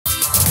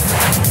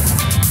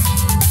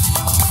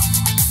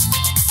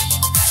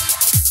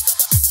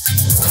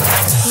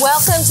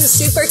Welcome to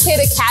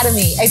Superkid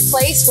Academy, a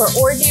place where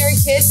ordinary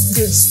kids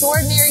do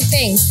extraordinary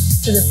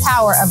things through the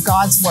power of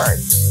God's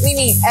Word. We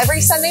meet every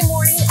Sunday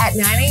morning at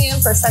 9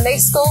 a.m. for Sunday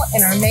school,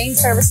 and our main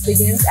service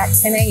begins at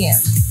 10 a.m.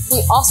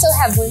 We also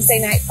have Wednesday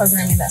night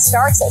programming that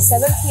starts at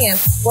 7 p.m.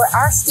 where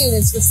our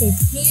students receive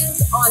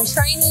hands-on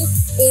training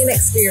and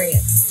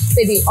experience.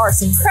 They do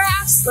arts and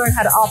crafts, learn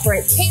how to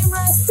operate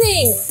cameras,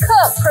 sing,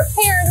 cook,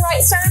 prepare and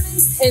write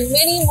sermons, and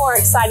many more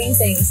exciting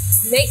things.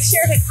 Make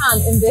sure to come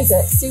and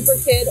visit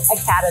Superkid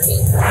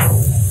Academy.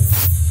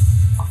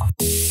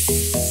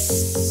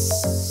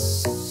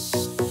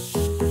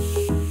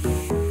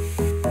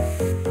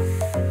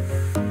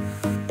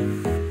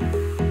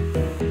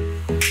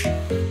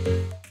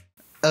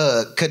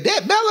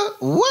 Cadet Bella,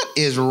 what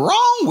is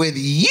wrong with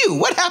you?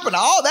 What happened to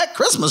all that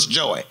Christmas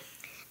joy?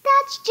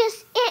 That's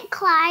just it,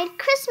 Clyde.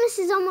 Christmas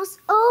is almost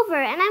over,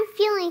 and I'm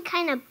feeling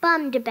kind of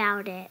bummed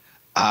about it.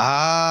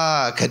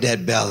 Ah,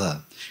 Cadet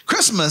Bella,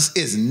 Christmas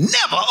is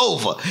never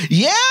over.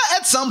 Yeah,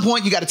 at some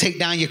point you got to take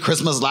down your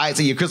Christmas lights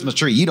and your Christmas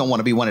tree. You don't want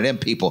to be one of them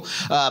people,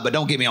 but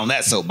don't get me on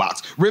that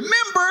soapbox.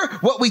 Remember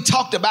what we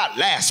talked about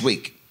last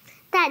week?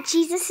 That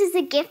Jesus is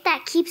a gift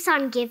that keeps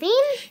on giving?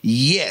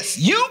 Yes,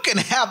 you can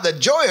have the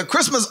joy of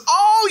Christmas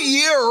all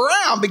year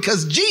round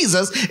because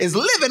Jesus is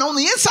living on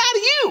the inside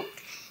of you.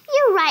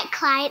 You're right,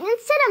 Clyde.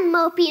 Instead of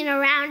moping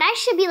around, I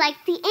should be like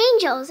the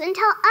angels and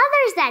tell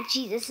others that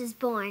Jesus is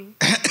born.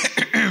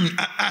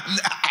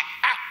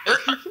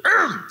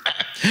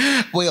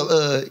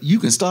 Well, you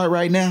can start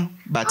right now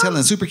by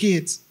telling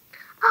Superkids.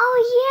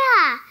 Oh,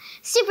 yeah.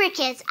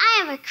 Superkids,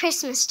 I have a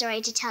Christmas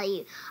story to tell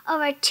you.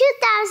 Over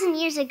 2,000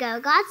 years ago,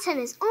 God sent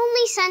his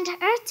only son to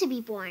earth to be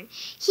born.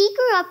 He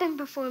grew up and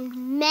performed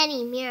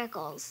many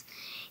miracles.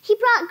 He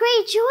brought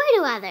great joy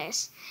to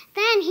others.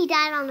 Then he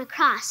died on the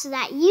cross so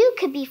that you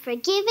could be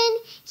forgiven,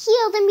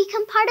 healed, and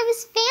become part of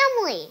his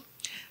family.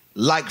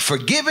 Like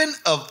forgiven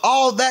of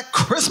all that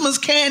Christmas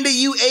candy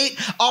you ate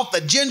off the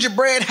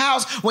gingerbread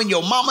house when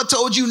your mama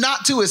told you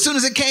not to as soon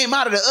as it came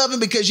out of the oven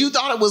because you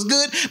thought it was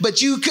good,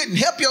 but you couldn't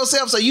help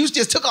yourself, so you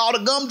just took all the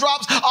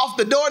gumdrops off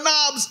the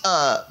doorknobs?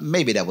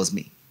 Maybe that was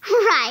me.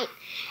 Right.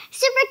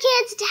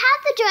 Superkids, to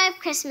have the joy of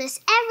Christmas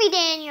every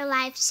day in your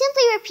life,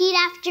 simply repeat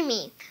after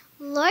me.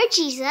 Lord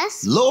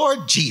Jesus.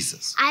 Lord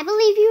Jesus. I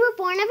believe you were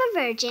born of a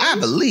virgin. I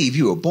believe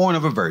you were born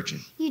of a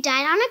virgin. You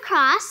died on a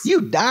cross.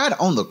 You died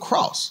on the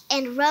cross.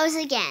 And rose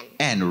again.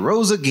 And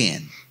rose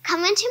again.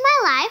 Come into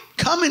my life.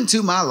 Come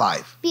into my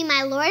life. Be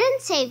my Lord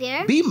and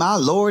Savior. Be my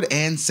Lord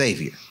and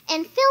Savior.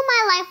 And fill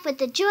my life with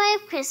the joy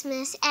of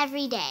Christmas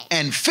every day.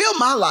 And fill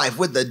my life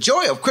with the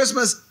joy of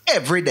Christmas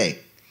every day.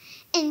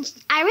 And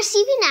I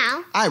receive you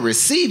now. I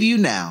receive you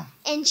now.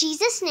 In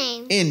Jesus'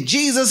 name. In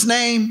Jesus'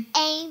 name.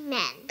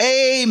 Amen.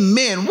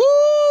 Amen. Woo!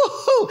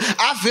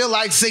 I feel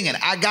like singing.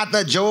 I got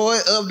the joy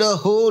of the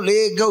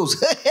Holy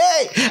Ghost.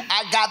 Hey,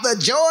 I got the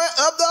joy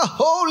of the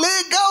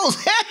Holy Ghost.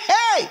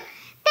 Hey.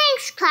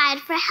 Thanks, Clyde,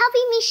 for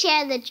helping me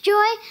share the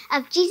joy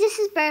of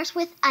Jesus' birth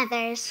with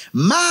others.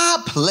 My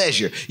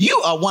pleasure.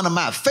 You are one of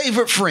my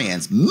favorite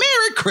friends.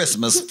 Merry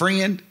Christmas,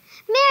 friend.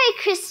 Merry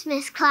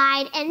Christmas,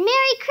 Clyde, and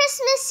Merry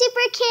Christmas,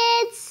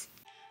 Superkids!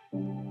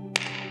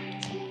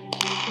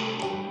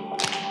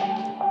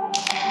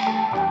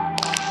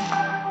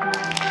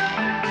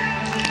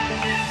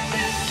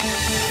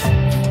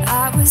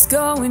 I was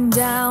going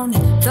down,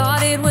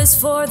 thought it was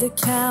for the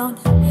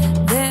count.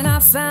 Then I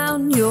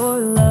found your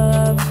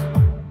love.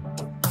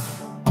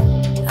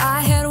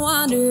 I had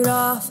wandered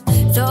off,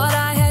 thought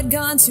I had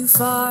gone too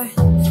far.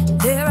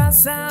 There I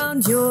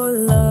found your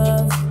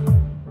love.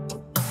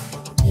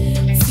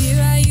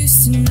 Fear I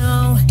used to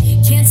know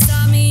can't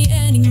stop me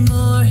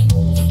anymore,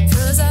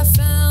 'cause I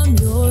found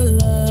your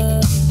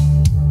love.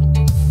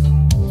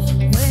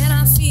 When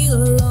I feel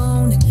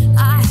alone,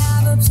 I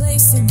have a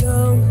place to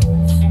go,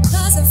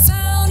 'cause I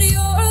found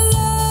your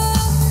love.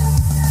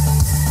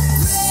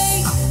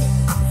 Great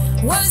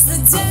was the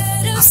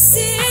debt of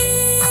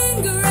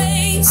sin,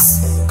 grace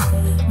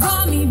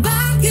brought me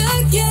back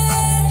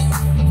again.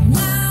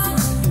 Now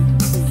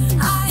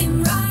I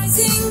am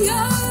rising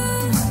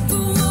up,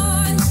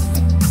 born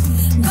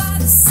by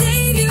the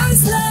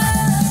Savior's love.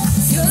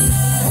 Your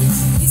love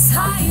is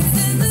higher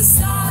than the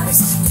stars,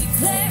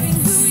 declaring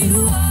who you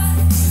are.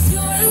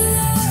 Your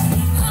love,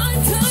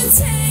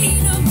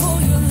 uncontainable.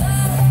 Your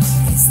love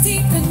is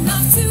deep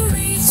enough to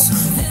reach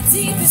the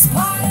deepest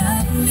part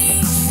of me.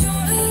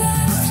 Your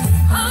love,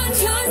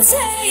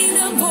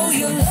 uncontainable.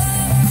 Your love.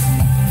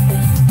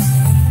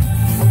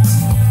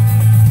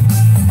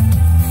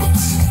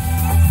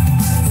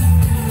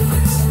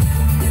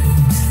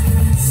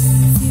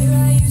 Fear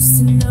I used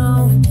to know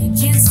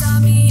can't stop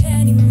me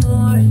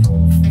anymore,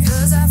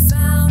 'cause I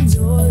found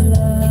your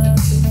love.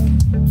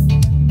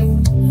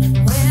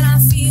 When I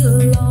feel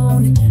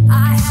alone,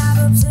 I have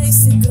a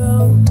place to go,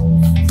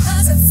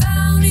 'cause I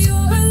found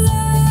your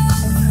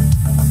love.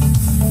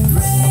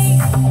 Great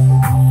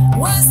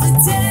was the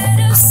debt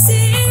of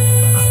sin,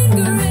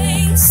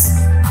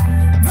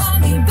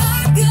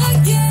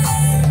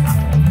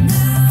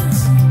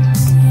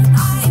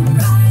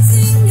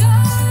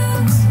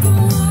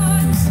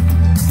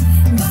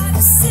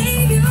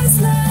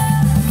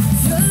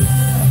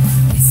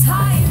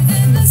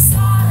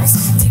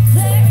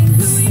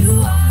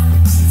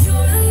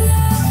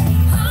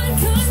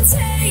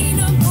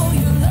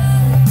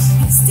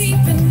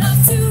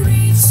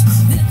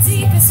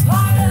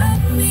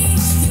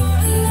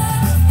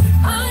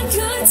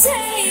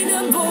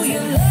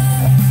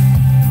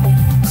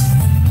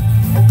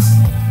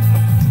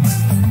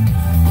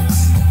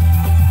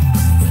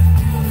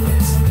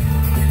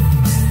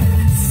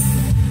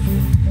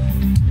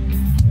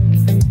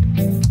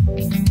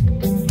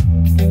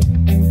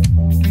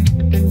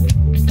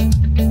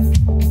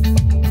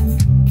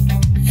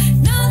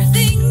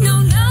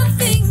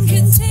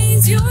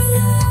 your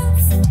love.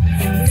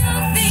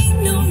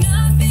 Nothing, no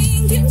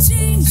nothing can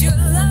change your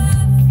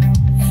love.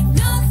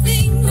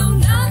 Nothing, no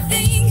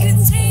nothing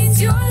can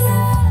change your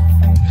love.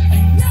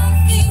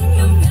 Nothing,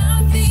 no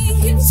nothing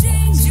can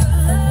change your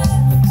love.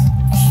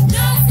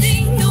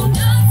 Nothing, no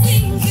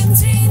nothing can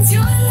change your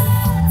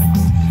love.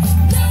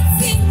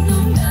 Nothing, no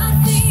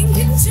nothing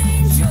can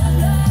change your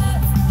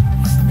love.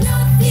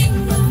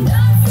 Nothing, no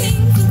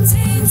nothing can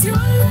change your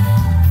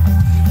love.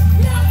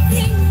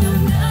 Nothing, no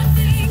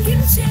nothing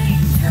can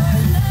change your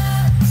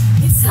love.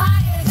 It's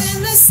higher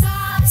than the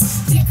stars,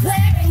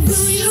 declaring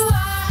who you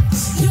are.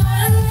 Your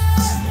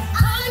love,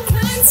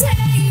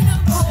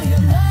 uncontainable.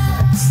 Your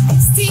love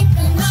is deep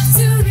enough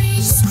to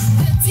reach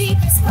the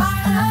deepest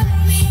part of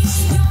me.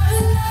 Your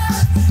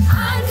love,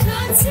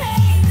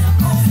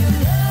 uncontainable. Your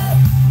love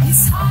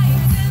is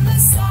higher than the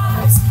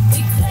stars,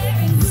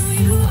 declaring who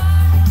you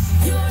are.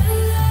 Your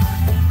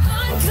love,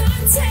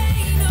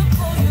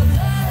 uncontainable. Your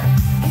love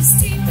is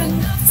deep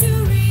enough to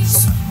reach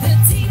the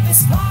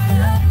deepest part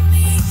of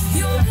me.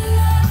 Your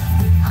love,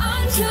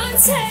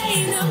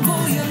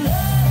 uncontainable. Your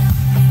love,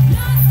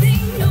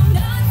 nothing, no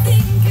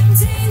nothing can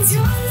change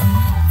your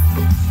love.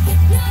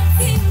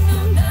 Nothing, no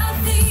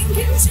nothing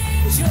can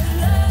change your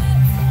love.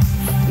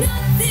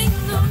 Nothing,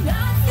 no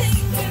nothing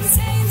can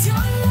change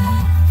your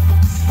love.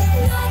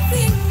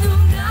 Nothing, no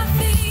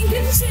nothing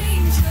can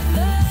change your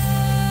love.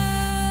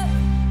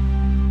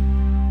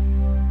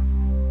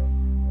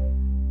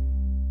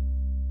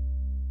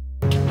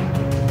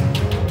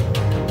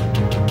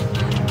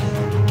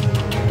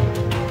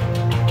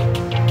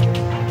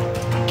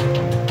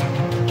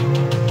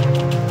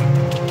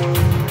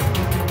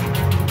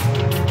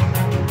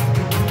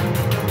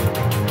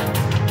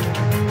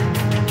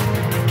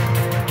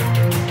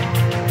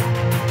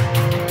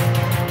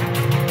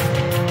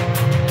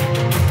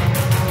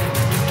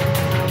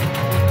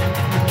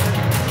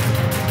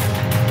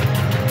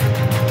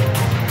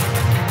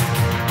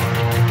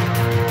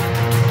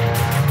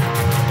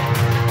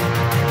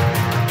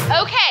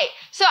 Okay,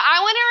 so I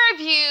want to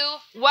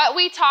review what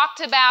we talked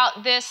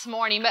about this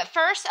morning. But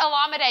first,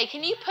 Alameda,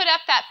 can you put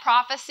up that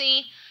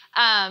prophecy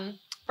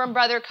from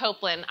Brother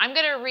Copeland? I'm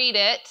going to read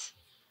it.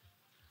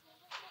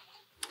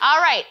 All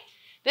right,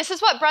 this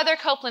is what Brother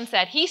Copeland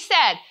said. He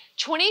said,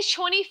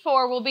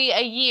 2024 will be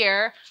a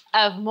year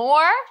of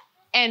more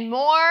and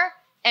more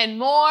and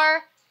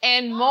more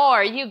and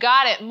more. You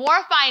got it.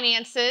 More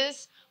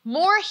finances,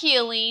 more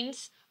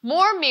healings,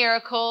 more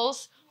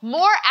miracles,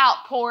 more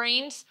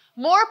outpourings,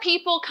 more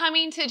people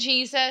coming to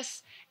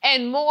Jesus,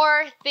 and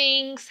more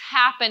things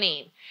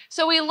happening.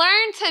 So we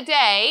learned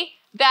today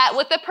that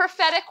with the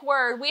prophetic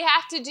word, we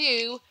have to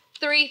do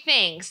 3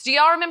 things. Do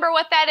y'all remember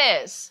what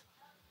that is?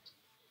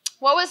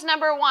 What was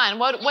number 1?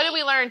 What did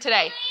we learn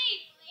today?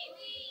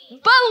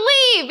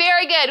 Believe.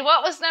 Very good.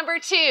 What was number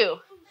 2?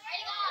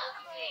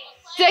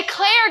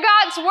 Declare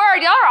God's word.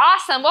 Y'all are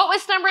awesome. What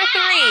was number 3?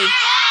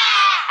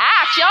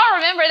 Act. Y'all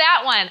remember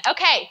that one.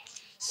 Okay.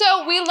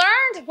 So we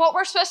learned what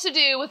we're supposed to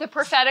do with the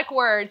prophetic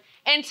word.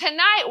 And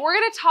tonight we're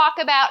going to talk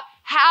about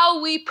how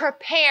we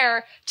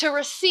prepare to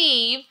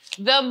receive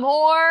the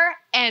more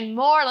and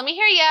more. Let me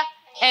hear you.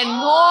 And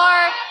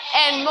more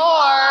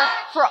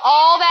for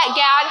all that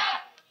God,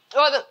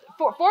 or the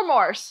 4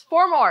 mores.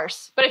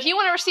 But if you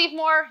want to receive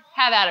more,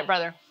 have at it,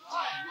 brother.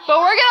 But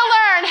we're going to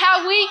learn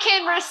how we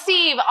can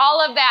receive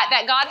all of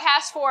that God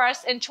has for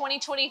us in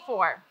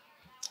 2024.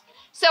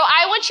 So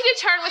I want you to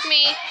turn with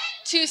me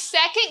to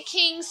 2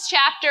 Kings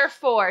chapter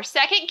 4. 2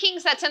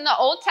 Kings, that's in the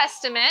Old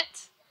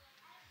Testament.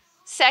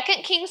 2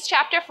 Kings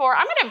chapter 4.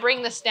 I'm going to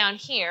bring this down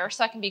here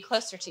so I can be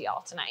closer to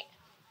y'all tonight.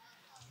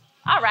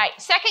 All right,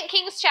 2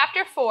 Kings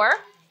chapter 4.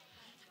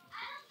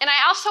 And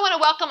I also want to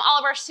welcome all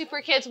of our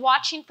super kids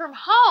watching from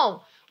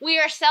home. We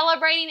are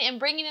celebrating and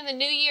bringing in the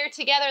new year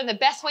together, and the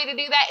best way to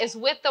do that is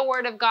with the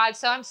Word of God.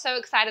 So I'm so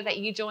excited that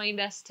you joined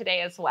us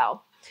today as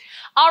well.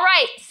 All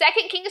right,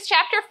 2 Kings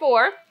chapter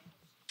 4,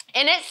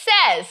 and it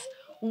says,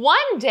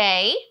 one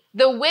day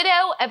the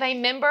widow of a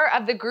member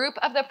of the group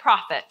of the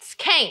prophets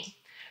came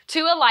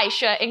to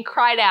Elisha and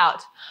cried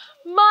out,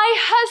 "My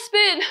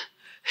husband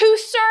who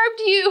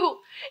served you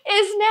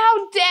is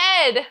now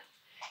dead,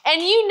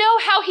 and you know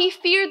how he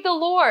feared the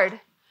Lord.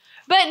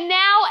 But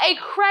now a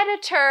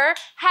creditor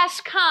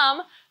has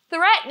come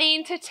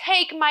threatening to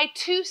take my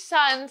 2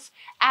 sons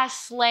as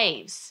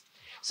slaves."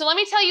 So let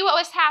me tell you what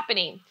was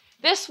happening.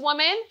 This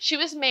woman, she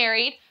was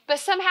married, but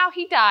somehow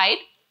he died,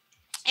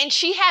 and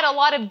she had a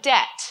lot of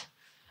debt,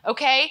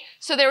 okay?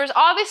 So there was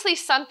obviously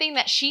something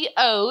that she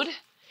owed,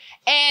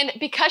 and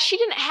because she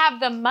didn't have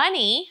the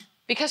money,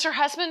 because her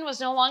husband was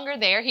no longer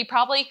there, she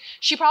probably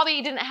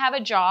didn't have a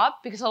job,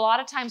 because a lot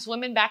of times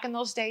women back in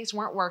those days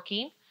weren't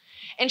working,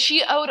 and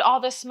she owed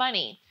all this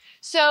money.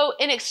 So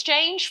in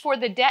exchange for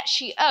the debt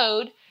she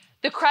owed,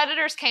 the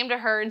creditors came to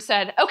her and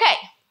said, "Okay,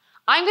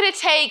 I'm going to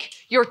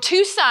take your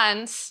 2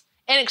 sons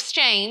in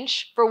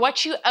exchange for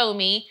what you owe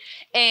me,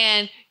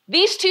 and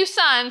these 2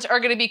 sons are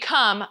going to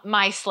become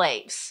my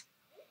slaves."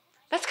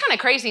 That's kind of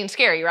crazy and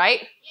scary,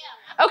 right?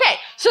 Yeah. Okay,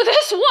 so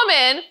this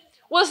woman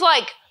was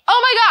like,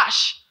 "Oh my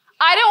gosh,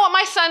 I don't want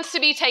my sons to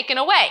be taken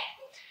away.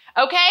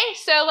 Okay,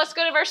 so let's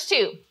go to verse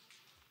 2.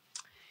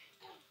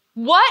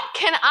 What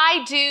can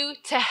I do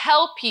to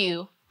help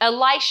you?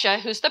 Elisha,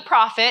 who's the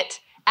prophet,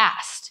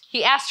 asked.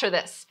 He asked her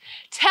this.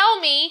 Tell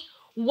me,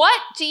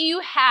 what do you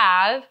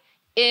have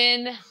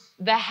in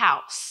the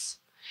house?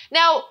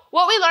 Now,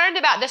 what we learned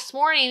about this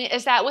morning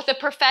is that with a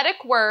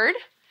prophetic word,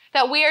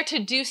 that we are to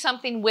do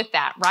something with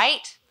that,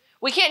 right?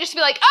 We can't just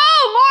be like,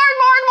 oh,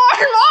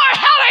 more,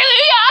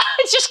 hallelujah,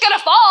 it's just gonna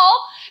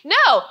fall.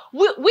 No,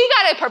 we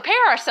gotta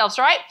prepare ourselves,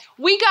 right?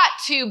 We got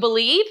to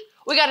believe,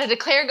 we gotta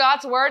declare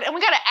God's word, and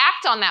we gotta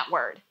act on that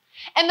word.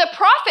 And the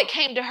prophet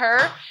came to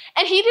her,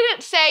 and he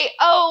didn't say,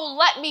 oh,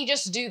 let me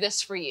just do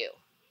this for you.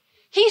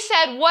 He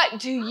said, what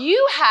do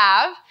you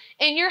have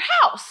in your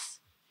house?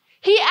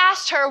 He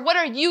asked her, what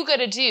are you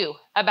gonna do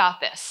about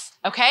this?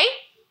 Okay,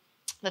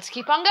 let's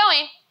keep on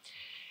going.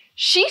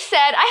 She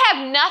said, I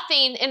have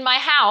nothing in my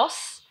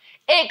house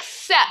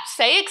except,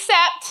 say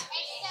except,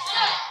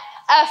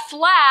 a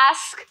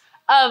flask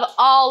of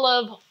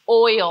olive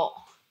oil.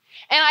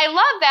 And I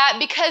love that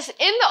because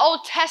in the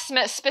Old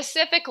Testament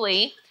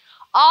specifically,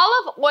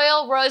 olive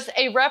oil was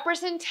a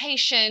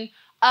representation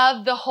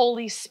of the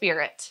Holy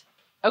Spirit.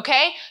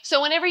 Okay?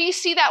 So whenever you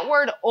see that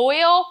word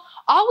oil,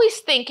 always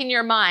think in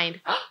your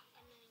mind, oh,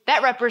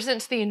 that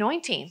represents the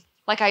anointing,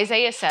 like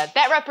Isaiah said.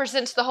 That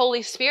represents the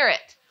Holy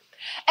Spirit.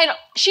 And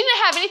she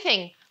didn't have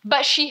anything,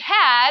 but she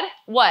had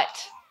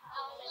what?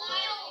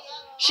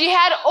 She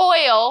had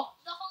oil,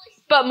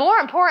 but more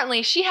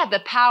importantly, she had the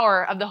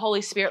power of the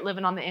Holy Spirit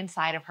living on the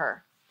inside of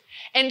her.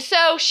 And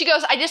so she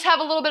goes, I just have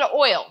a little bit of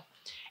oil.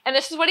 And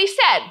this is what he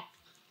said.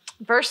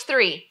 Verse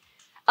 3,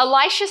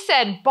 Elisha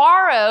said,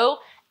 borrow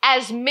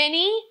as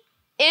many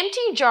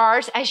empty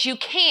jars as you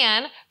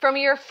can from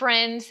your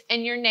friends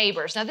and your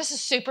neighbors. Now, this is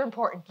super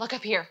important. Look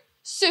up here.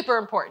 Super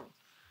important.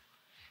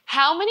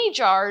 How many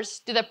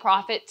jars did the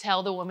prophet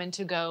tell the woman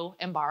to go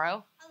and borrow?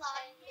 A lot.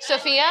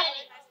 Sophia?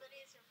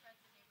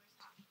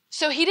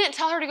 So he didn't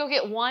tell her to go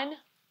get 1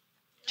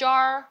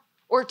 jar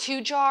or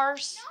 2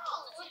 jars?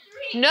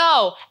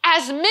 No,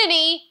 as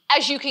many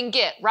as you can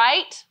get,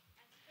 right?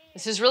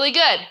 This is really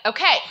good.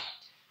 Okay.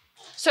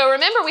 So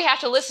remember, we have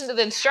to listen to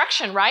the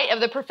instruction, right,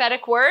 of the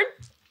prophetic word.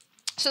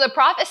 So the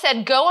prophet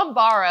said, go and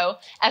borrow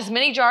as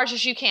many jars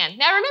as you can.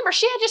 Now remember,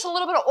 she had just a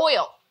little bit of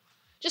oil.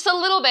 Just a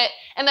little bit.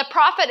 And the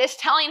prophet is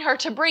telling her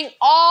to bring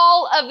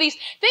all of these.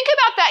 Think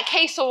about that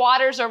case of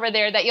waters over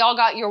there that y'all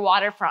got your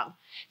water from.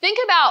 Think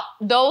about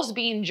those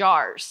being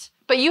jars.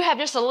 But you have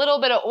just a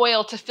little bit of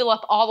oil to fill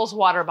up all those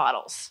water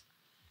bottles.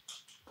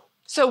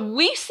 So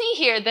we see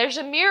here there's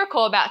a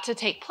miracle about to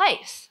take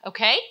place,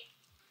 okay?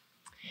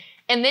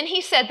 And then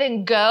he said,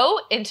 then go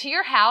into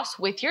your house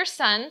with your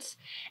sons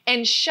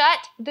and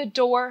shut the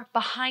door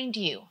behind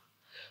you.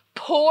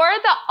 Pour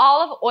the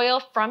olive oil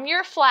from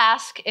your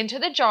flask into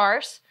the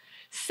jars,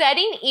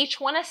 setting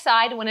each one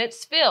aside when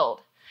it's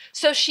filled.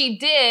 So she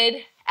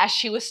did as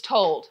she was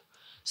told.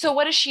 So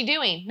what is she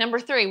doing? Number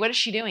 3, what is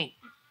she doing?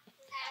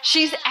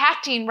 She's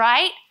acting,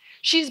 right?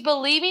 She's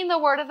believing the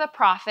word of the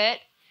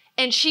prophet,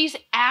 and she's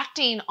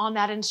acting on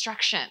that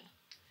instruction.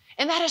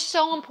 And that is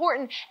so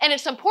important. And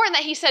it's important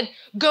that he said,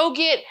 go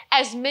get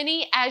as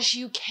many as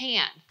you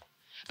can.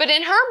 But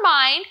in her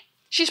mind,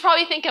 she's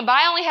probably thinking, but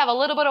I only have a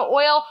little bit of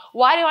oil.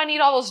 Why do I need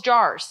all those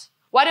jars?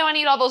 Why do I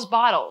need all those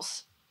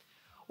bottles?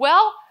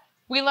 Well,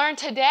 we learned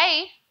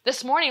today,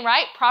 this morning,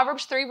 right?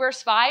 Proverbs 3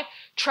 verse 5,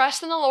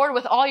 trust in the Lord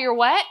with all your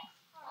what?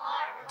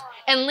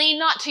 And lean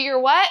not to your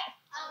what?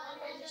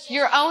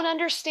 Your own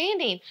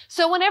understanding.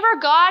 So whenever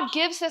God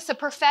gives us a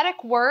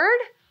prophetic word,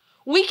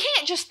 we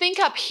can't just think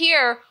up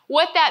here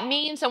what that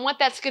means and what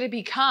that's going to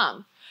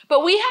become.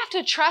 But we have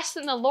to trust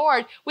in the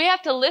Lord. We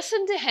have to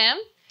listen to him.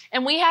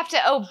 And we have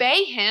to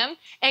obey him,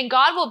 and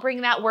God will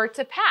bring that word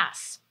to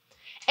pass.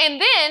 And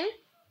then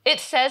it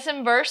says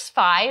in verse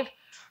 5,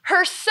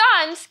 her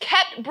sons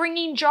kept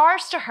bringing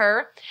jars to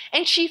her,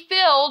 and she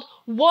filled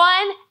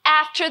one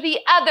after the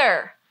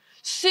other.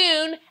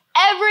 Soon,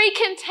 every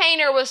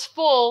container was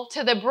full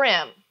to the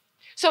brim.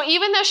 So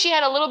even though she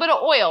had a little bit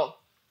of oil,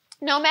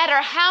 no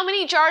matter how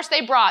many jars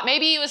they brought,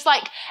 maybe it was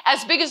like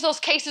as big as those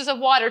cases of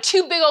water,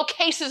 2 big old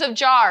cases of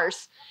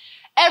jars,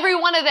 every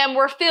one of them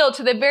were filled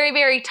to the very,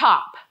 very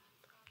top.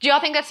 Do y'all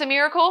think that's a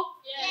miracle?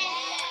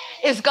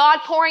 Yes. Is God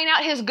pouring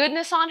out his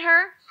goodness on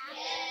her?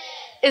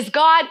 Yes. Is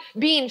God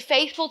being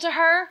faithful to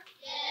her?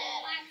 Yes.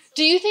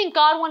 Do you think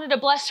God wanted to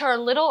bless her a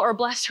little or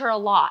bless her a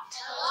lot?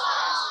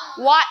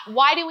 A lot.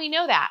 Why do we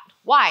know that?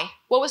 Why?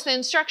 What was the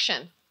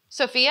instruction?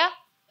 Sophia?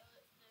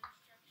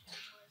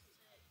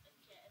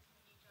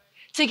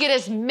 To get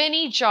as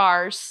many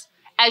jars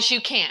as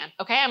you can.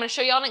 Okay, I'm going to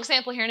show y'all an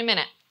example here in a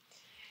minute.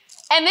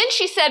 And then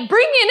she said,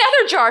 bring me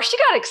another jar. She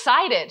got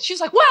excited. She was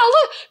like, wow,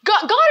 look,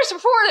 God is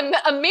performing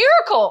a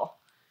miracle.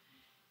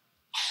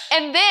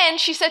 And then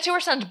she said to her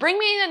sons, bring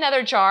me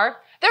another jar.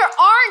 There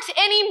aren't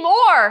any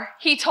more,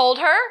 he told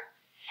her.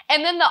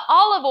 And then the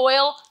olive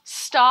oil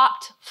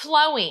stopped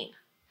flowing.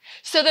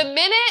 So the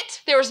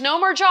minute there was no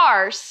more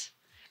jars,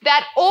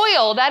 that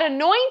oil, that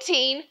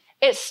anointing,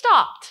 it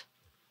stopped.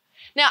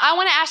 Now, I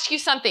want to ask you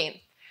something.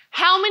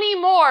 How many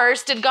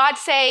mores did God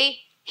say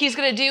he's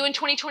going to do in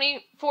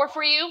 2024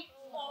 for you?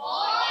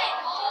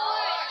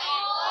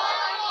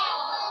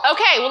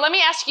 Okay, well, let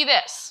me ask you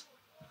this.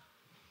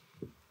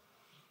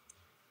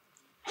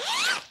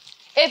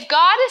 If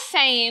God is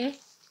saying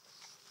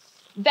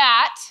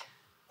that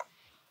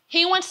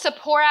he wants to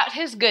pour out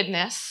his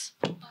goodness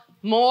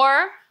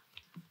more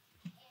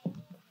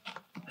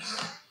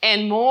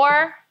and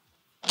more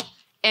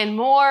and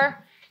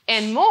more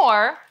and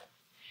more,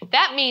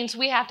 that means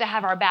we have to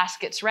have our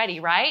baskets ready,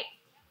 right?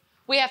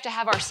 We have to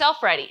have ourselves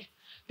ready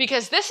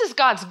because this is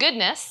God's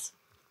goodness.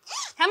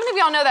 How many of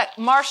y'all know that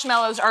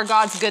marshmallows are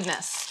God's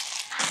goodness?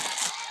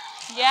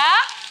 Yeah?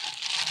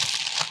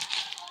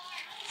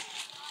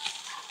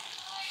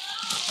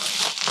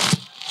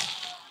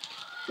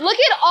 Look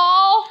at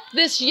all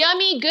this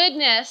yummy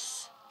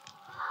goodness.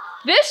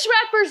 This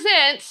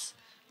represents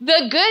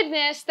the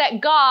goodness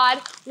that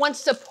God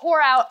wants to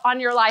pour out on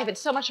your life.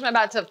 It's so much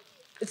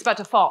it's about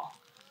to fall.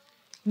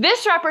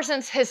 This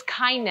represents his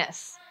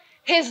kindness,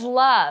 his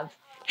love,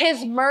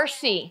 his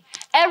mercy.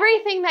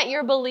 Everything that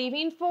you're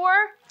believing for,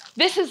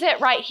 this is it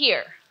right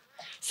here.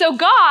 So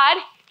God,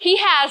 he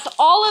has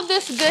all of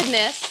this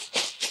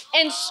goodness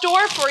in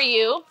store for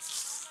you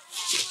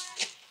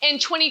in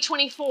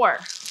 2024.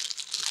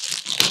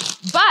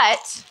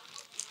 But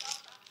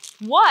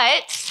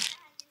what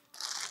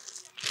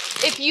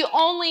if you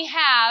only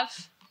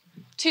have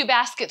 2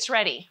 baskets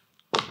ready?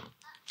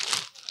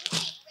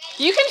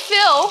 You can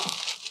fill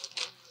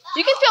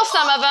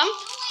some of them.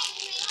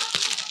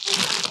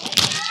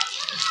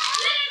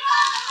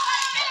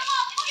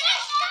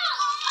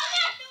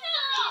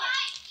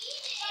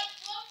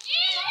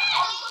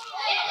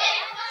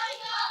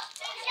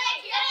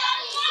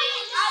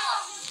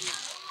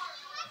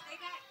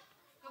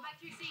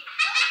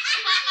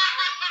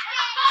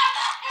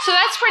 So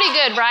that's pretty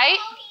good, right?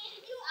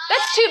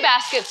 That's 2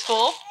 baskets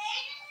full.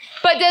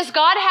 But does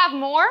God have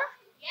more?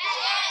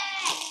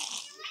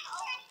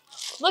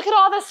 Look at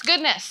all this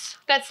goodness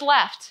that's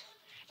left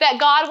that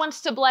God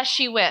wants to bless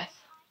you with,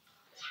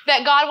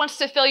 that God wants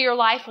to fill your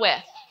life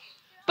with.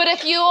 But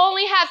if you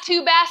only have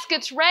 2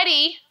 baskets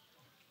ready,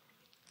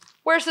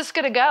 where's this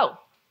going to go?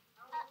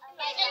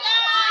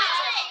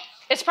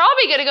 It's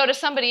probably going to go to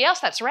somebody else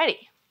that's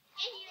ready.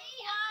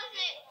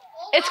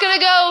 It's going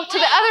to go to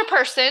the other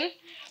person,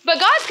 but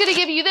God's going to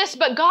give you this,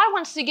 but God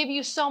wants to give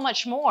you so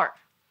much more.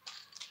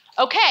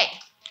 Okay,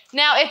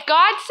 now if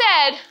God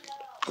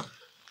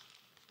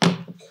said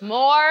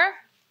more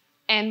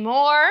and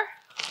more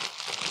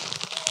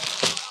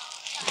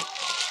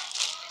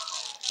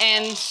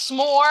and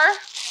s'more,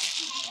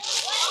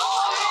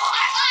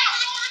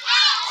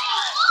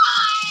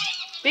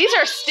 these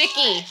are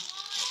sticky.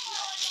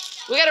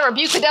 We got to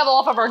rebuke the devil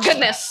off of our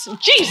goodness. In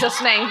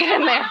Jesus' name, get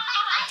in there.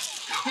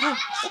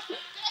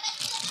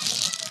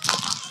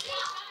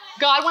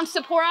 God wants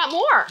to pour out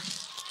more.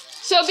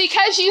 So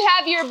because you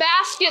have your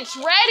baskets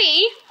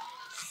ready,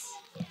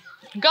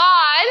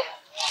 God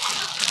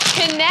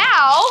can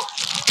now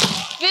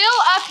fill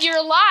up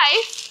your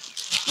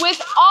life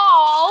with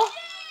all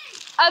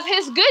of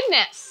his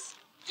goodness.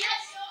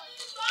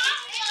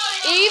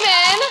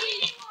 Even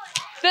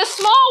the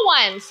small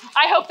ones.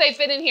 I hope they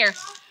fit in here.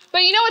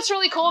 But you know what's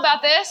really cool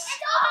about this?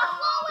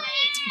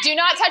 Do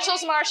not touch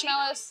those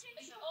marshmallows.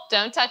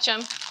 Don't touch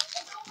them.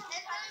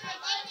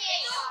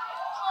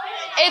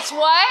 It's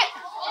what?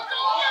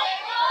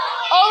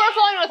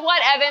 Overflowing with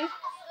what, Evan?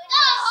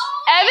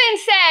 Evan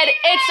said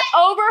it's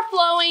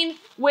overflowing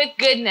with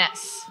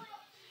goodness.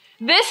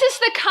 This is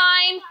the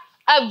kind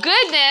of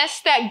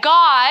goodness that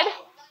God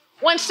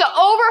wants to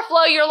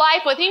overflow your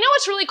life with. You know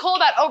what's really cool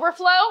about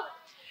overflow?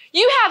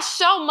 You have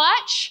so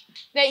much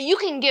that you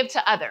can give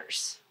to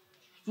others,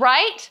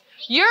 right?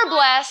 You're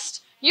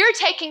blessed, you're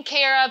taken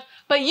care of,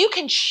 but you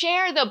can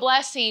share the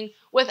blessing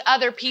with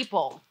other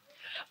people.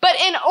 But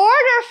in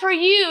order for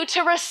you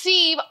to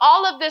receive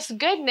all of this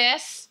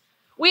goodness,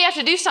 we have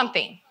to do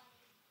something.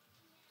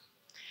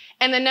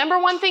 And the number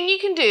one thing you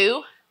can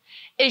do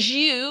is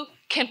you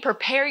can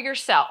prepare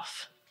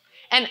yourself.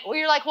 And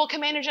you're like, well,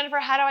 Commander Jennifer,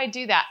 how do I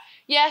do that?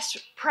 Yes,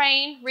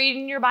 praying,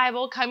 reading your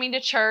Bible, coming to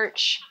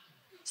church,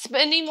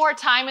 spending more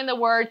time in the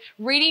Word,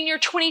 reading your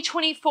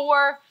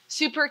 2024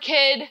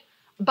 Superkid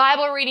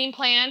Bible reading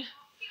plan.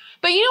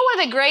 But you know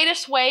one of the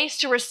greatest ways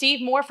to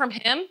receive more from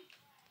him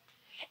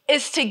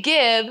is to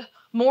give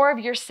more of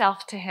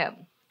yourself to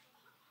him.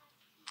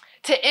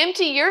 To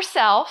empty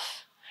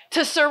yourself,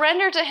 to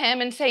surrender to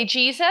him and say,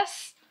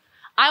 Jesus,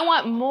 I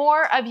want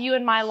more of you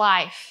in my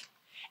life,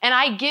 and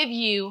I give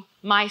you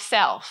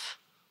myself.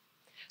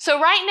 So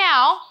right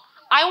now,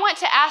 I want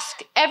to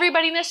ask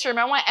everybody in this room,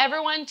 I want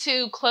everyone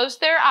to close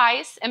their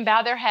eyes and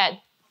bow their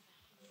head.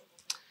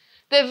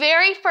 The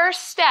very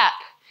first step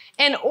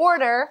in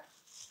order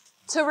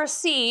to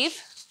receive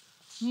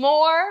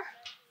more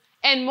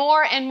and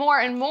more and more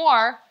and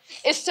more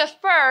is to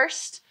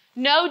first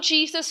know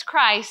Jesus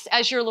Christ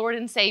as your Lord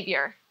and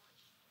Savior.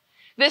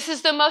 This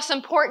is the most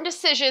important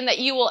decision that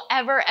you will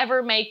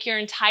ever make your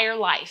entire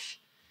life.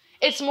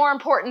 It's more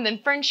important than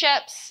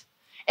friendships.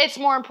 It's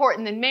more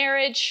important than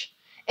marriage.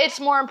 It's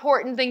more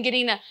important than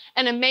getting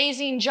an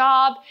amazing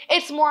job.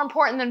 It's more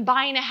important than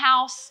buying a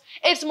house.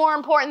 It's more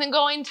important than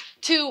going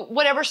to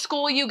whatever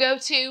school you go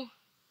to.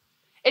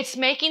 It's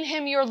making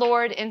him your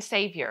Lord and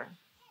Savior.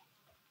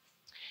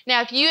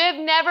 Now, if you have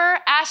never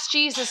asked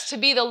Jesus to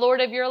be the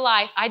Lord of your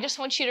life, I just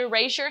want you to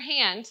raise your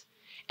hand,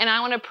 and I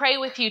want to pray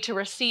with you to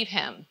receive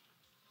him.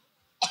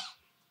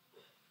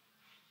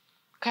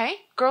 Okay?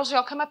 Girls,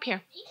 y'all come up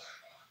here.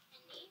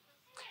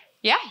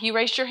 Yeah, you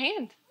raised your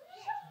hand.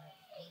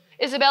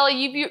 Isabella,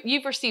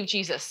 you've received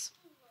Jesus.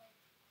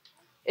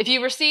 If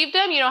you received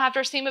him, you don't have to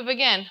receive him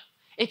again.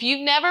 If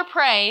you've never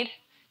prayed,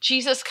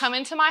 Jesus, come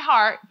into my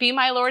heart, be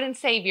my Lord and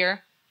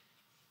Savior,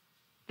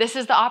 this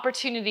is the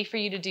opportunity for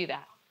you to do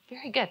that.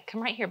 Very good.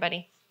 Come right here,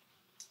 buddy.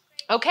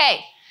 Okay,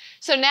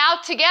 so now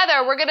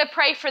together we're going to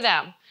pray for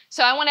them.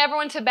 So I want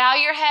everyone to bow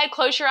your head,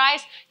 close your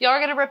eyes. Y'all are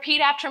going to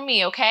repeat after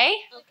me, okay?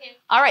 Okay.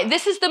 All right,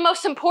 this is the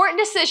most important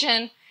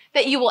decision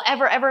that you will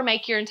ever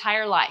make your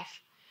entire life.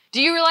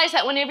 Do you realize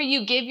that whenever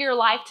you give your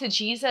life to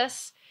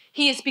Jesus,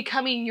 he is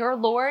becoming your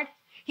Lord?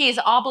 He is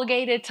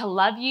obligated to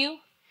love you.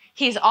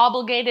 He's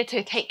obligated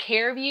to take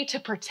care of you, to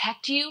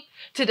protect you,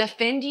 to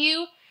defend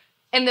you.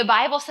 And the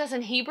Bible says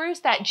in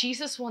Hebrews that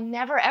Jesus will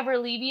never, ever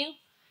leave you.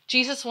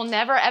 Jesus will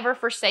never, ever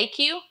forsake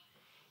you.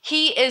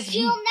 He'll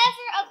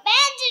never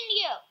abandon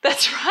you.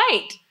 That's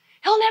right.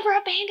 He'll never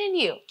abandon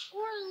you.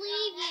 Or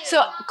leave you.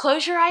 So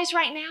close your eyes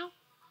right now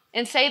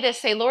and say this.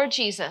 Say, Lord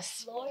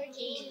Jesus, Lord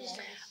Jesus,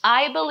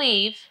 I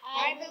believe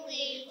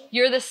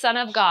you're the Son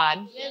of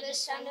God, you're the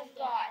Son of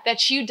God.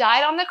 that you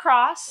died on the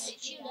cross,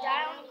 That you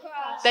died on the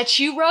cross. that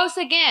you rose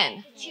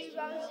again. That you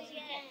rose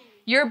again.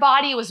 Your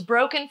body was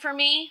broken for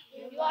me.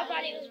 Your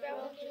body was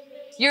broken for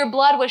me. Your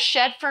blood was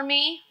shed for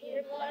me.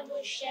 Your blood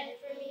was shed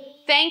for me.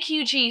 Thank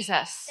you,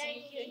 Jesus,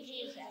 Thank you,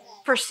 Jesus,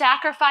 for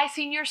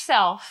sacrificing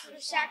yourself for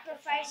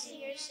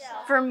sacrificing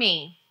yourself for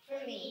me.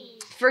 for me.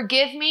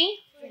 Forgive me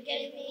Forgive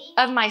me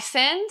of my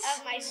sins.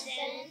 of my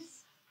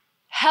sins.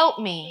 Help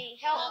me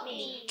Help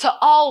me to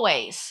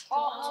always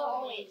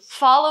always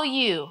follow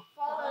you,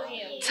 follow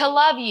you, to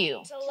love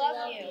you to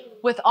love you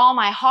with all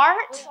my heart,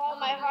 with all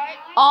my heart,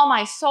 all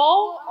my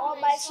soul, all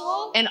my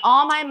soul, and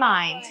all my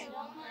mind. and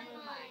all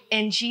my mind.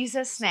 In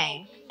Jesus'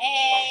 name.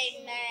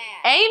 Amen.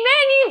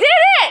 Amen. You did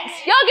it.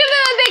 Y'all give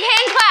them a big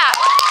hand clap.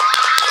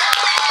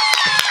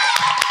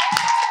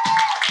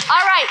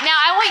 All right. Now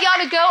I want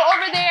y'all to go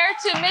over there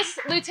to Miss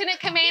Lieutenant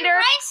Commander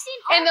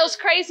in those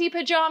crazy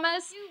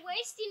pajamas. You're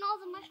wasting all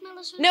the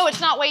marshmallows. No,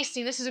 it's not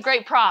wasting. This is a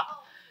great prop.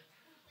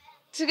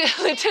 To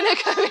Lieutenant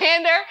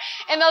Commander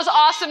and those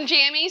awesome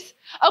jammies.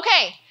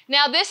 Okay.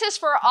 Now this is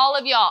for all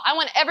of y'all. I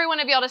want every one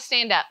of y'all to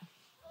stand up.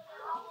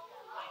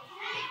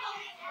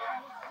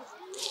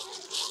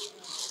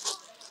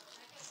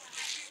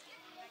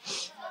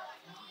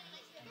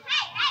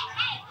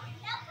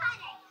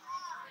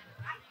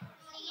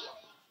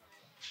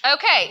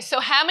 Okay,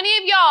 so how many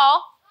of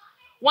y'all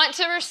want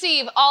to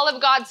receive all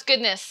of God's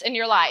goodness in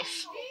your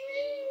life?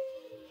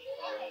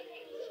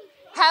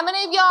 How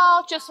many of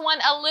y'all just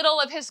want a little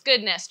of his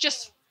goodness?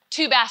 Just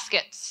 2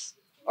 baskets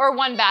or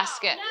 1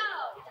 basket?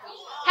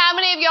 How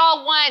many of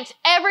y'all want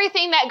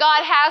everything that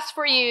God has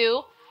for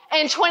you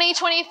in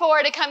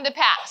 2024 to come to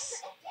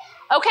pass?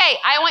 Okay,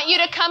 I want you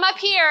to come up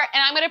here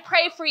and I'm going to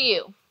pray for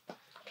you.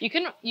 You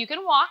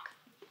can walk.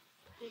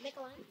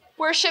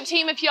 Worship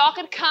team, if y'all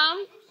could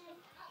come.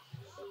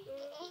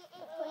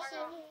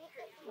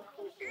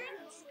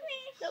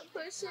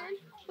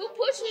 Who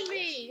pushing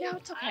me? No,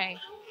 it's okay.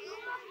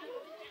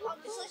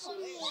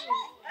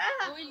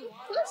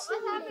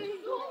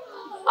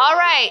 All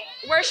right,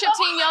 worship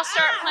team, y'all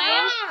start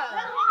playing.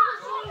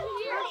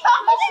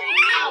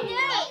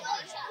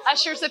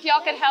 Ushers, if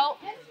y'all could help.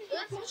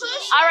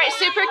 All right,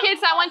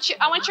 Superkids, I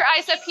want your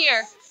eyes up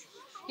here.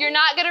 You're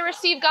not going to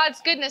receive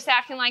God's goodness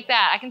acting like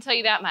that. I can tell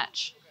you that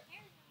much.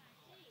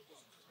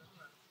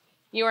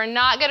 You are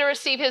not going to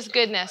receive his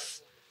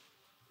goodness.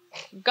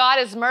 God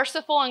is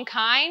merciful and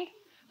kind,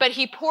 but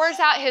he pours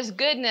out his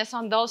goodness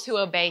on those who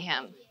obey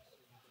him.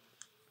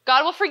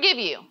 God will forgive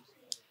you,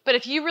 but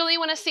if you really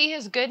want to see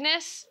his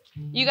goodness,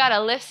 you got to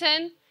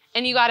listen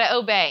and you got to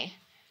obey.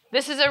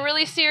 This is a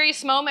really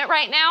serious moment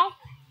right now,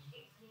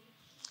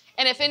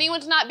 and if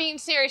anyone's not being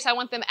serious, I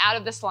want them out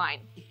of this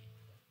line.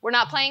 We're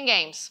not playing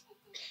games.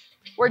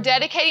 We're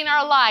dedicating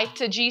our life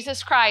to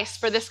Jesus Christ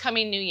for this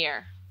coming new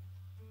year.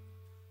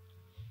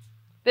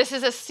 This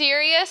is a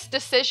serious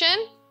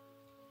decision.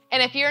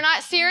 And if you're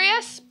not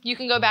serious, you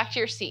can go back to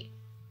your seat.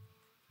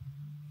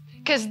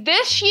 Because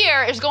this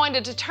year is going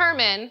to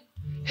determine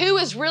who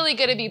is really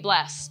going to be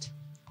blessed,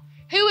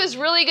 who is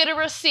really going to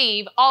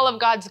receive all of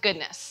God's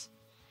goodness.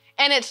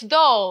 And it's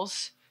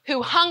those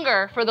who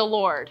hunger for the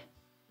Lord,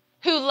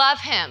 who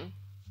love him,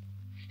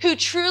 who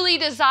truly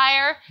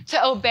desire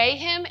to obey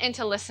him and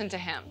to listen to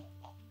him.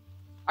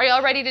 Are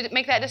y'all ready to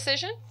make that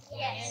decision?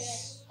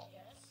 Yes.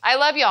 I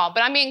love y'all,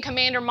 but I'm being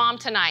Commander Mom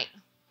tonight.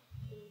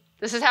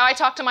 This is how I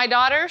talk to my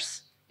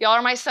daughters. Y'all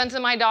are my sons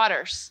and my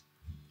daughters.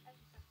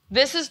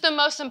 This is the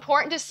most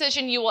important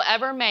decision you will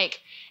ever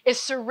make. is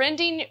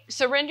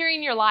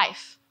surrendering your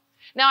life.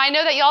 Now, I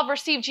know that y'all have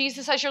received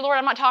Jesus as your Lord.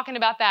 I'm not talking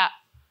about that.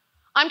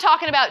 I'm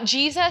talking about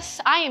Jesus,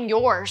 I am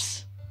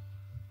yours.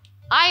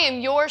 I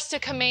am yours to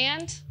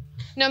command,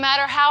 no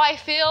matter how I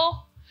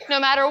feel, no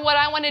matter what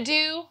I want to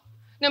do,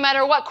 no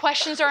matter what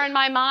questions are in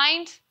my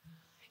mind.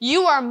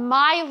 You are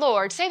my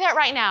Lord. Say that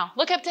right now.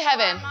 Look up to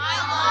heaven.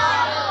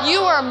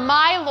 You are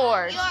my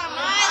Lord.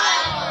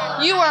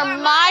 You are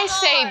my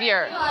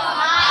Savior.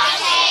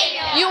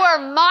 You are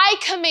my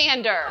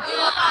commander.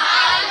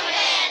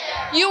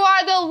 You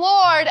are the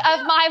Lord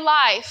of my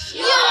life.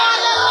 You are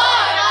the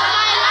Lord of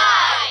my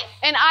life.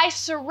 And I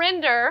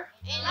surrender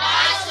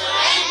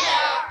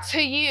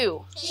to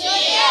you.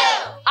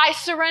 I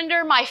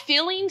surrender my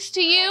feelings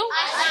to you.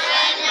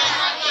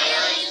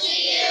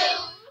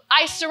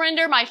 I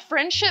surrender my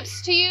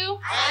friendships to you.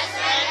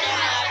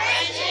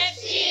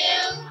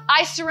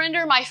 I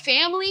surrender my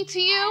family to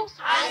you.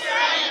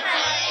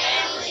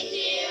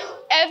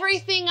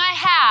 Everything I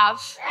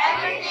have,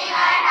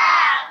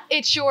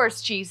 it's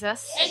yours,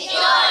 Jesus.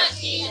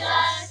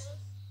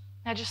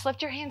 Now just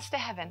lift your hands to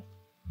heaven.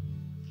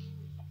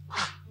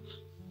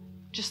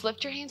 Just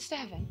lift your hands to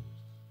heaven.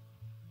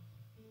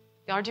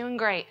 Y'all are doing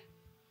great.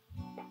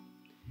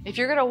 If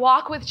you're going to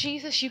walk with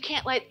Jesus, you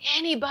can't let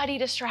anybody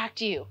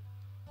distract you.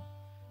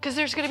 Because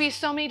there's going to be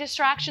so many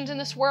distractions in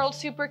this world,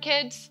 super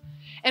kids.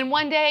 And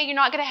one day you're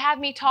not going to have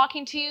me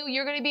talking to you.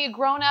 You're going to be a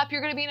grown up.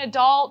 You're going to be an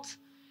adult.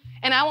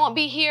 And I won't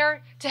be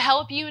here to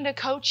help you and to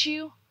coach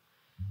you.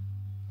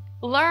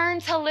 Learn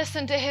to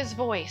listen to his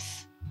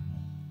voice.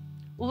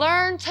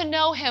 Learn to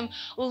know him.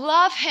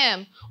 Love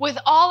him with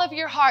all of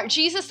your heart.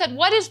 Jesus said,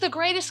 what is the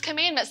greatest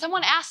commandment?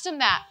 Someone asked him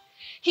that.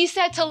 He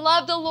said to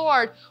love the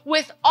Lord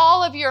with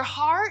all of your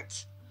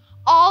heart,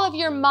 all of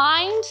your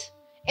mind,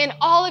 and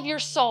all of your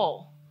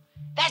soul.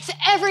 That's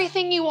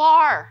everything you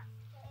are.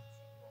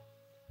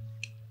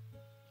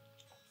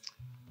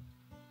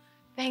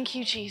 Thank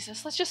you,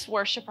 Jesus. Let's just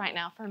worship right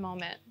now for a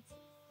moment.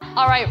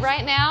 All right,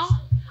 right now,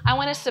 I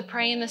want us to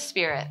pray in the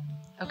Spirit,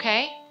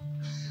 okay?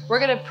 We're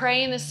going to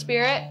pray in the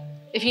Spirit.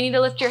 If you need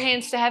to lift your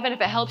hands to heaven, if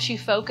it helps you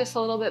focus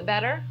a little bit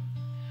better.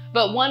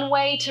 But one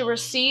way to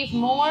receive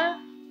more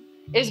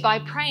is by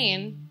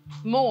praying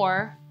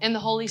more in the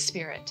Holy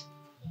Spirit.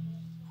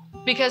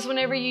 Because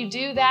whenever you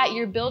do that,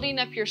 you're building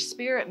up your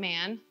spirit,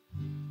 man,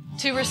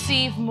 to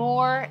receive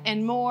more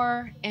and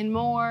more and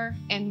more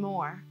and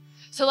more.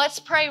 So let's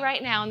pray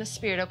right now in the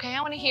Spirit, okay?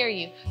 I want to hear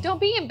you. Don't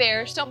be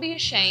embarrassed. Don't be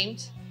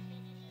ashamed.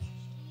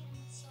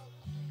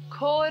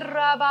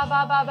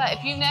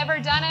 If you've never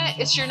done it,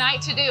 it's your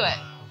night to do it.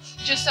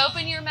 Just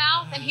open your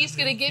mouth and he's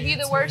going to give you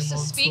the words to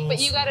speak, but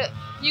you got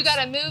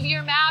to move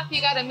your mouth.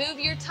 You got to move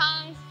your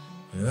tongue.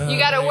 You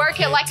got to work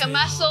it like a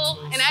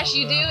muscle, and as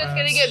you do, it's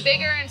going to get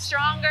bigger and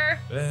stronger.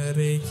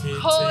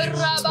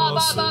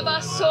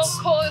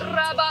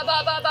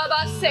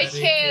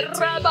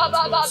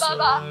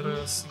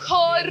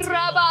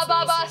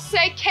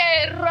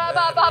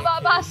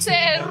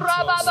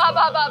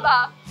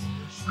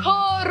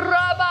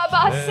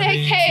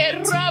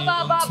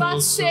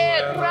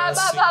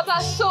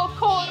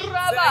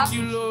 Thank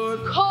you, Lord.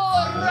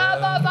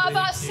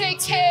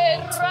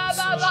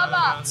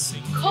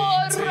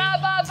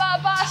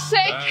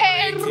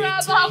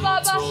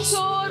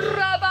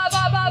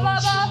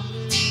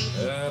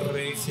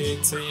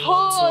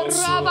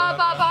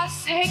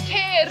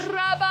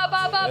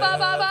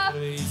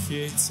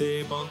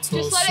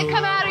 Just let it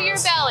come out of your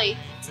belly.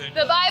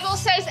 The Bible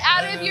says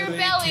out of your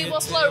belly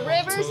will flow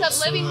rivers of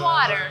living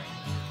water.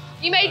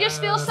 You may just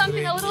feel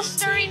something a little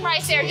stirring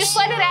right there. Just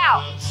let it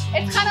out.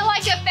 It's kind of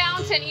like a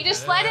fountain. You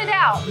just let it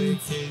out.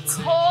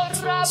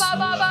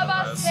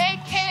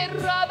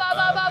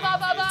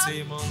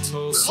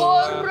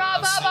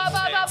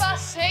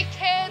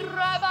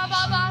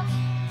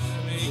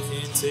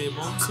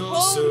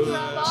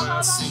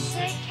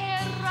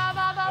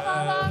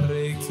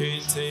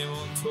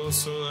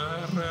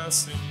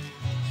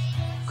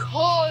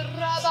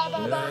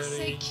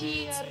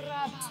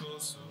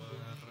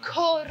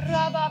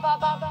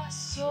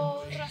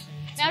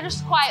 Now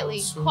just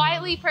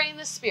quietly pray in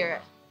the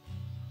Spirit.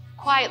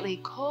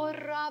 Quietly.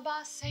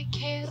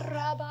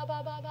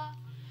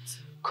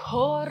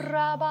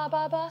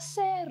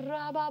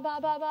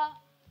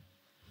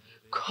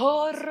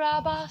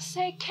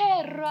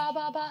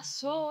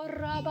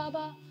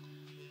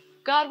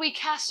 God, we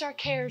cast our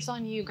cares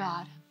on you,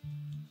 God.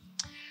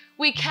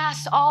 We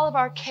cast all of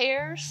our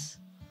cares,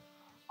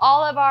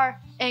 all of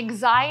our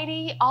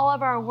anxiety, all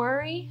of our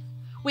worry.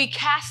 We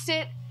cast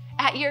it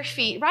at your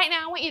feet. Right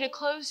now, I want you to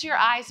close your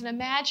eyes and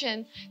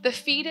imagine the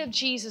feet of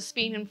Jesus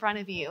being in front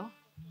of you.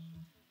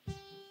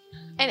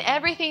 And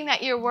everything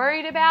that you're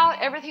worried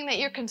about, everything that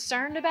you're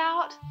concerned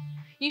about,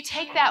 you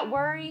take that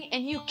worry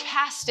and you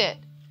cast it.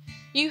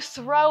 You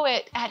throw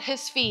it at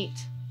his feet.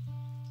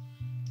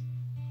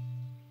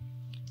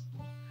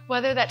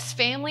 Whether that's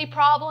family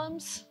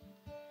problems,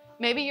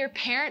 maybe your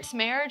parents'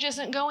 marriage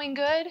isn't going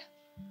good.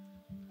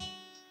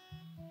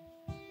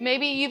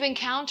 Maybe you've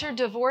encountered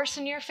divorce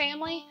in your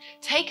family.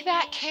 Take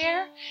that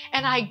care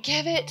and I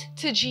give it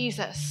to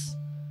Jesus.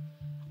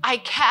 I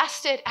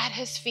cast it at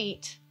his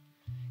feet,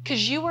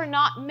 because you were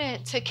not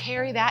meant to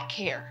carry that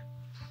care.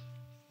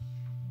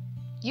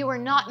 You were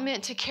not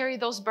meant to carry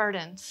those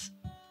burdens.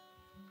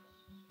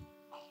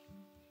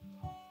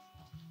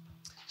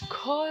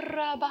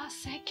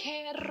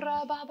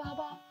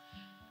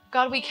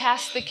 God, we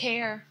cast the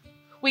care.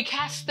 We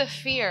cast the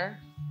fear.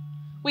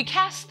 We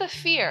cast the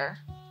fear.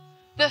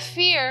 The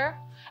fear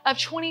of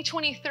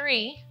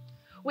 2023,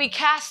 we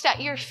cast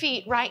at your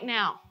feet right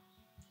now.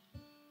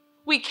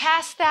 We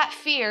cast that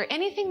fear,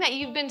 anything that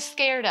you've been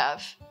scared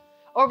of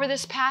over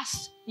this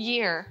past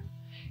year,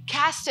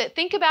 cast it.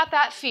 Think about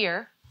that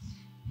fear,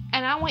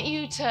 and I want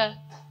you to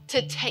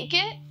take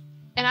it,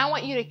 and I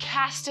want you to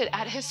cast it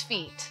at his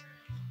feet.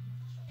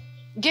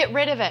 Get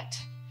rid of it.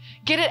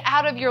 Get it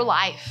out of your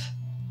life.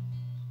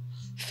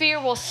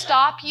 Fear will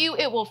stop you.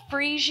 It will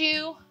freeze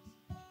you.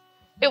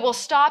 It will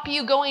stop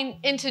you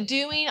going into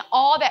doing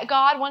all that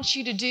God wants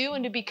you to do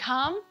and to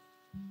become.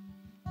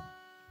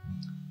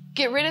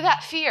 Get rid of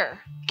that fear.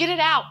 Get it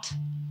out.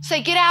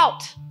 Say, get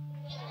out.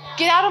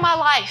 Get out of my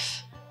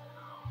life.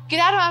 Get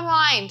out of my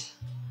mind.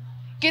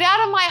 Get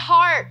out of my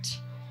heart.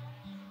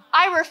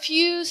 I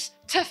refuse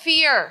to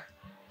fear.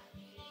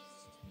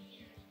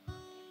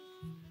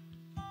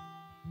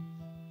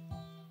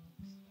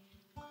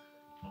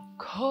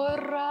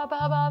 Korra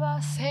baba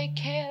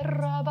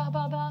sekera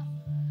baba.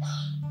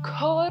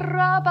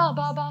 Korra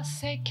baba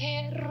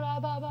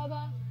sekera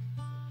baba.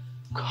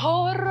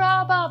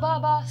 Korra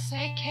baba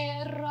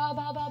sekera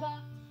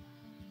baba.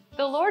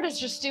 The Lord is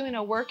just doing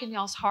a work in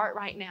y'all's heart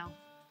right now.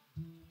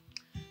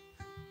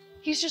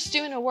 He's just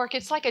doing a work.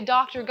 It's like a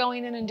doctor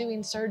going in and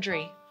doing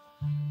surgery.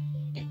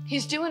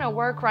 He's doing a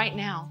work right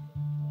now.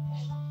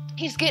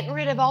 He's getting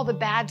rid of all the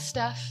bad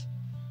stuff.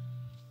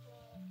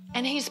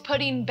 And he's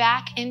putting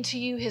back into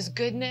you his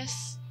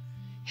goodness,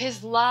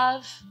 his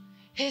love,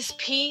 his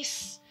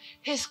peace,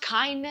 his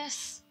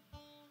kindness.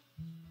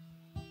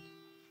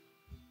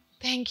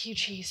 Thank you,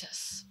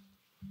 Jesus.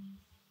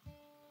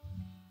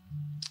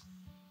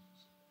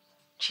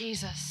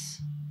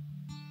 Jesus.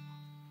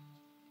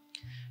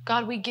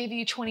 God, we give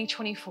you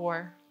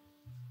 2024.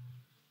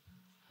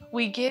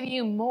 We give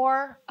you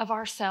more of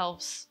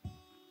ourselves.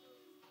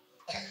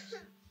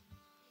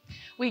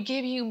 We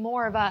give you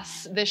more of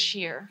us this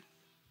year.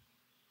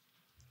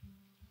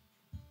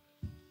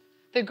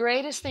 The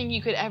greatest thing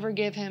you could ever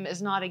give him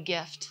is not a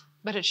gift,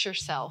 but it's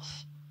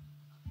yourself.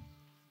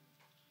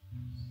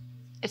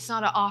 It's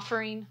not an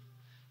offering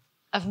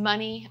of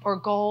money or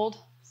gold,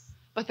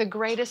 but the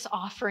greatest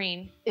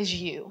offering is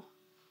you.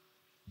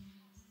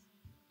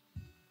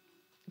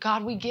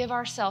 God, we give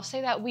ourselves,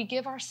 say that, we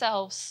give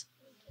ourselves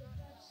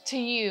to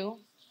you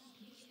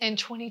in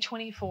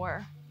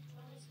 2024.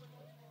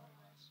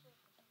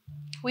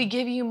 We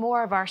give you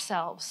more of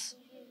ourselves,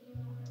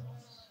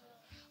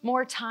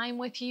 more time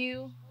with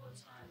you,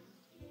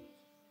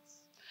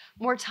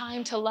 more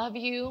time to love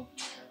you,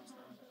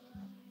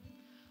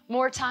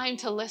 more time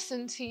to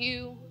listen to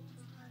you,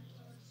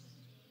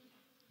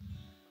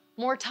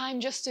 more time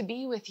just to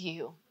be with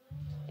you.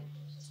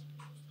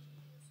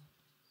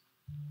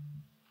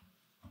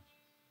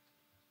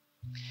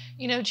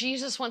 You know,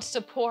 Jesus wants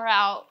to pour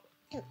out,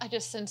 I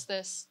just sense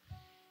this.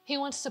 He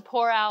wants to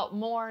pour out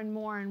more and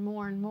more and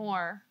more and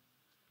more.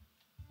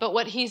 But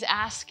what he's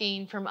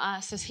asking from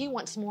us is he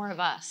wants more of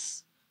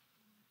us.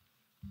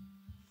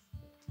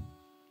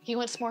 He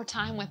wants more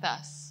time with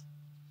us.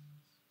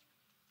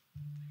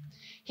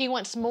 He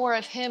wants more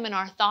of him in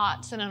our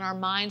thoughts and in our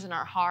minds and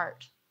our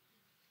heart.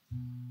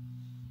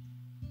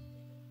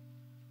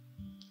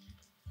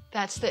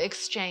 That's the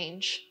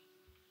exchange.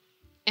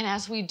 And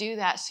as we do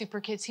that,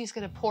 Superkids, he's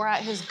going to pour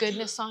out his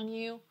goodness on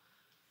you.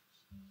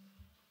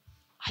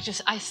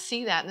 I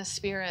see that in the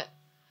spirit.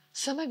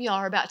 Some of y'all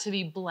are about to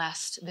be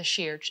blessed this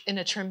year in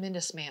a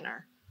tremendous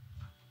manner.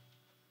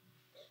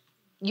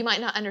 You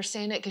might not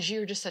understand it because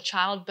you're just a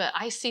child, but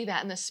I see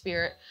that in the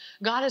spirit.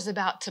 God is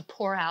about to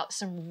pour out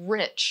some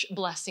rich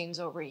blessings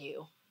over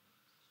you.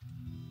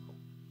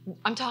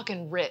 I'm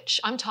talking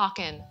rich. I'm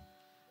talking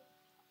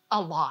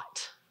a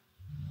lot.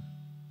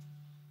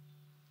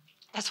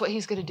 That's what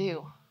he's going to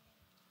do.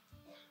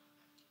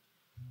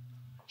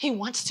 He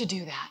wants to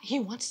do that. He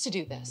wants to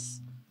do this.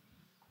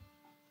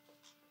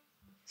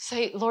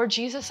 Say, Lord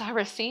Jesus, I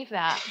receive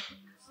that.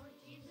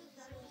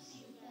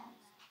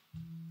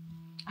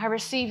 I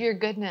receive your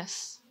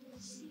goodness.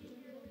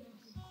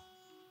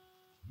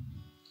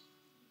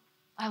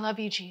 I love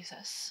you,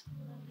 Jesus.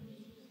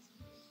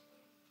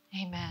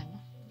 Amen.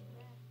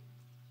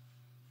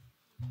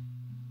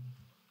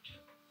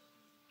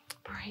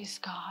 Praise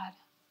God.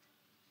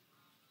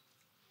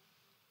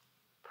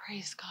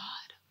 Praise God.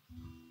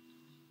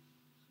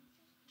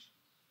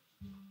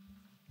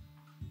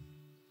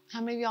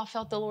 How many of y'all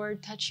felt the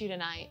Lord touch you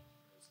tonight?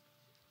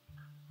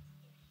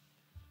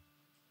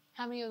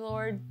 How many of the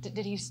Lord,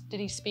 did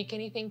he speak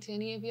anything to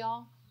any of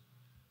y'all?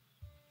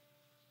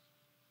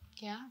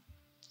 Yeah,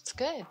 it's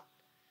good.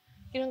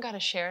 You don't got to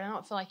share it. I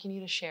don't feel like you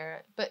need to share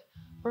it. But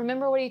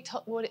remember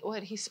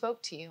what he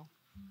spoke to you.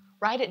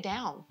 Write it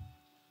down.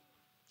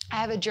 I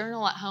have a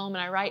journal at home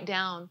and I write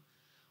down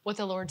what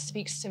the Lord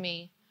speaks to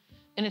me.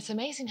 And it's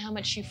amazing how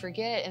much you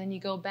forget. And then you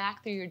go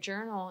back through your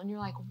journal and you're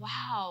like,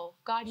 wow,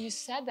 God, you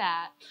said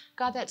that.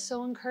 God, that's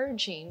so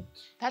encouraging.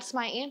 That's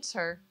my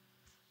answer.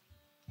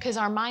 Because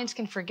our minds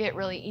can forget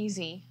really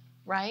easy,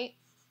 right?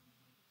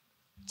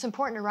 It's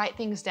important to write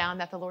things down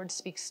that the Lord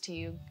speaks to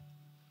you.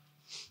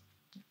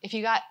 If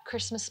you got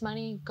Christmas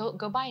money, go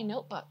buy a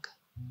notebook.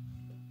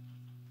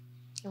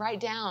 Write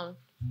down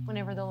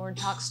whenever the Lord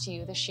talks to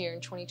you this year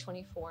in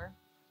 2024.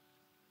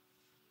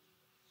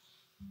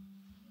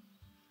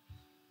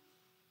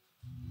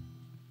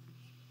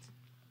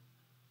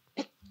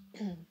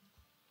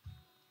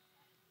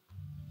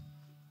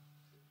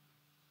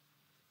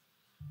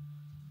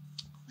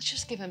 Let's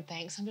just give him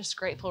thanks. I'm just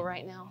grateful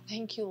right now.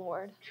 Thank you,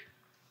 Lord.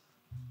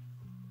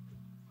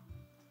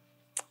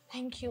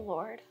 Thank you,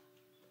 Lord.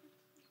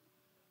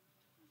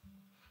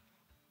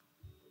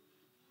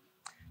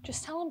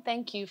 Just tell him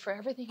thank you for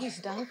everything he's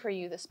done for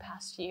you this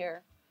past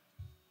year.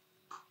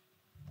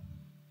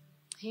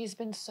 He's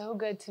been so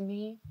good to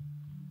me.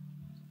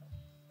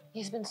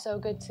 He's been so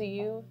good to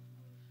you,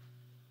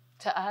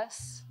 to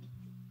us.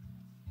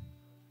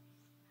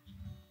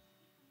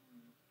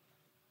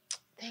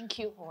 Thank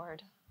you,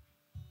 Lord.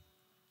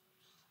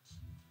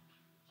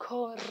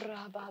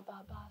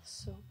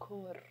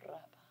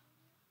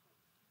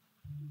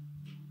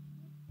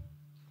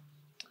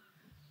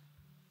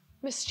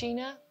 Miss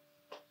Gina,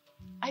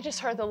 I just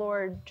heard the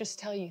Lord just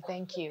tell you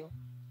thank you.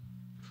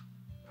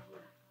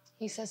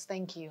 He says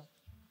thank you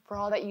for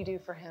all that you do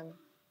for him.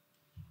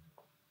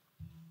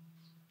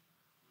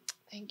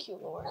 Thank you,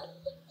 Lord.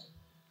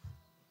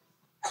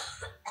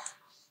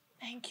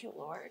 Thank you,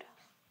 Lord.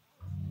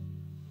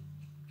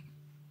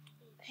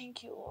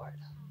 Thank you, Lord.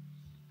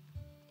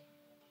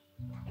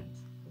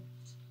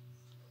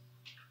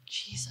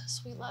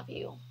 Jesus, we love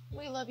you.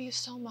 We love you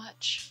so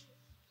much.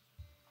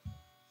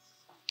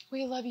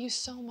 We love you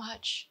so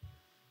much.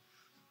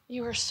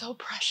 You are so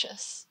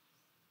precious.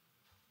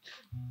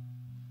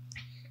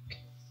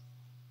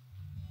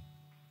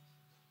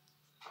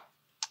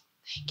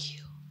 Thank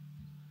you.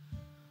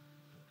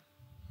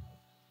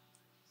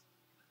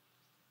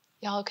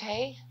 Y'all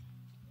okay?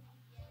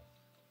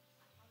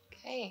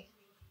 Okay.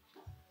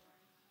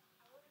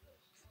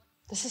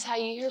 This is how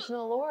you hear from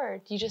the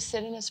Lord. You just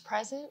sit in his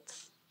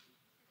presence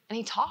and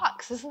he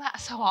talks. Isn't that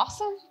so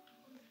awesome?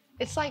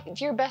 It's like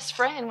your best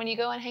friend. When you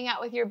go and hang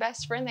out with your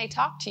best friend, they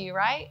talk to you,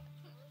 right?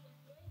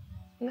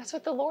 And that's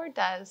what the Lord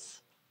does.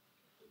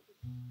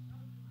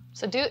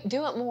 So do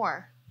it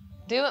more.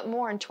 Do it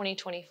more in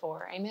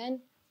 2024.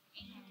 Amen?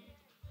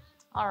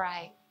 All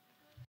right.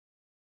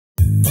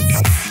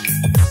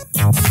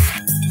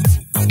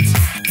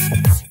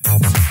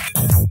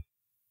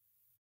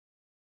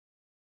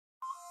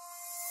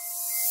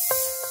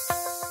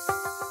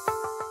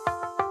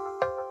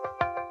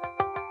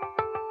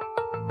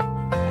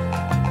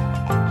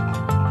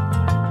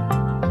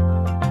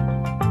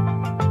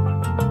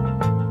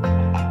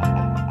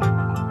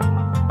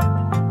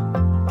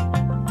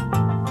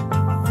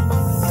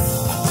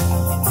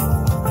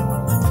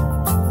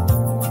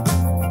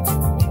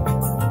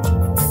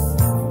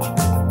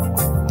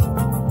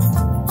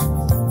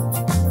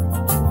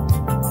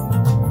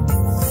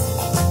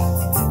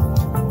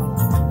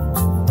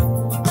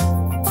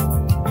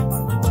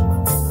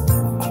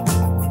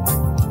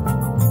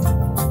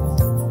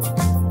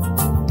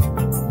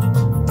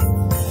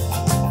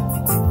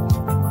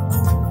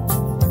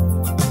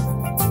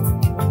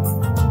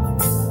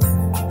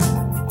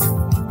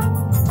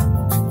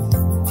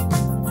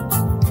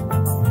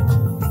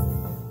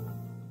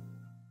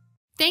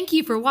 Thank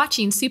you for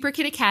watching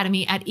Superkid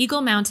Academy at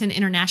Eagle Mountain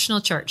International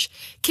Church.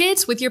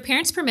 Kids, with your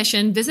parents'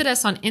 permission, visit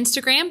us on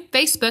Instagram,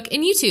 Facebook,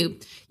 and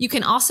YouTube. You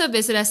can also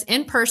visit us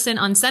in person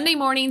on Sunday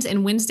mornings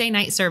and Wednesday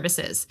night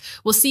services.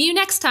 We'll see you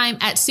next time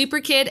at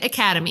Superkid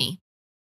Academy.